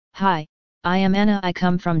Hi, I am Anna. I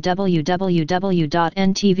come from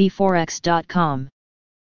www.ntvforex.com.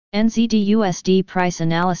 NZD USD price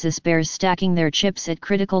analysis bears stacking their chips at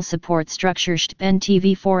critical support structure.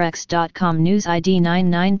 ntvforex.com news ID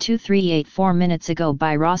 992384 4 minutes ago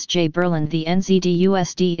by Ross J. Berland. The NZD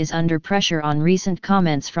USD is under pressure on recent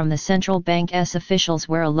comments from the central bank's officials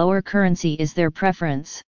where a lower currency is their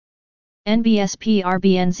preference. NBSP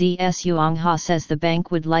RBNZ's Yuang Ha says the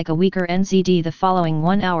bank would like a weaker NZD. The following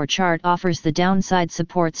 1-hour chart offers the downside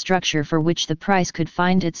support structure for which the price could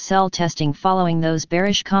find its sell testing following those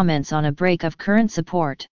bearish comments on a break of current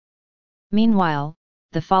support. Meanwhile,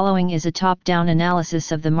 the following is a top-down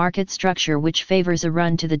analysis of the market structure which favors a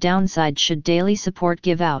run to the downside should daily support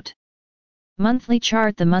give out. Monthly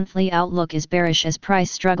chart. The monthly outlook is bearish as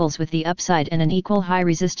price struggles with the upside and an equal high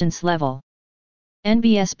resistance level.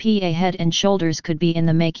 NBSP a head and shoulders could be in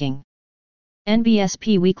the making.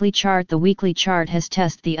 NBSP weekly chart. The weekly chart has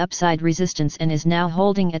tested the upside resistance and is now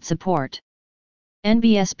holding at support.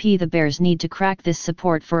 NBSP the bears need to crack this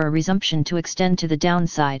support for a resumption to extend to the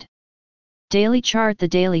downside. Daily chart. The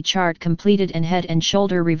daily chart completed an head and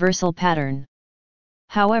shoulder reversal pattern.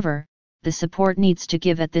 However, the support needs to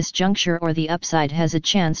give at this juncture or the upside has a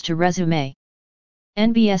chance to resume.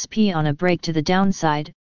 NBSP on a break to the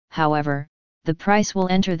downside, however, the price will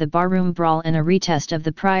enter the barroom brawl and a retest of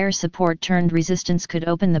the prior support turned resistance could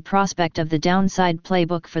open the prospect of the downside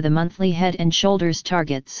playbook for the monthly head and shoulders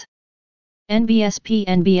targets.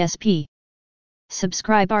 NBSP.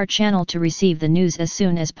 Subscribe our channel to receive the news as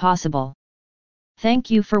soon as possible.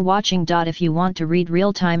 Thank you for watching. If you want to read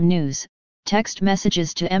real-time news, text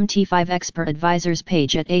messages to MT5 Expert Advisors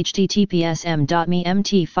page at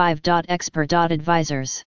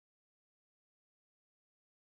https://mt5.expert.advisors.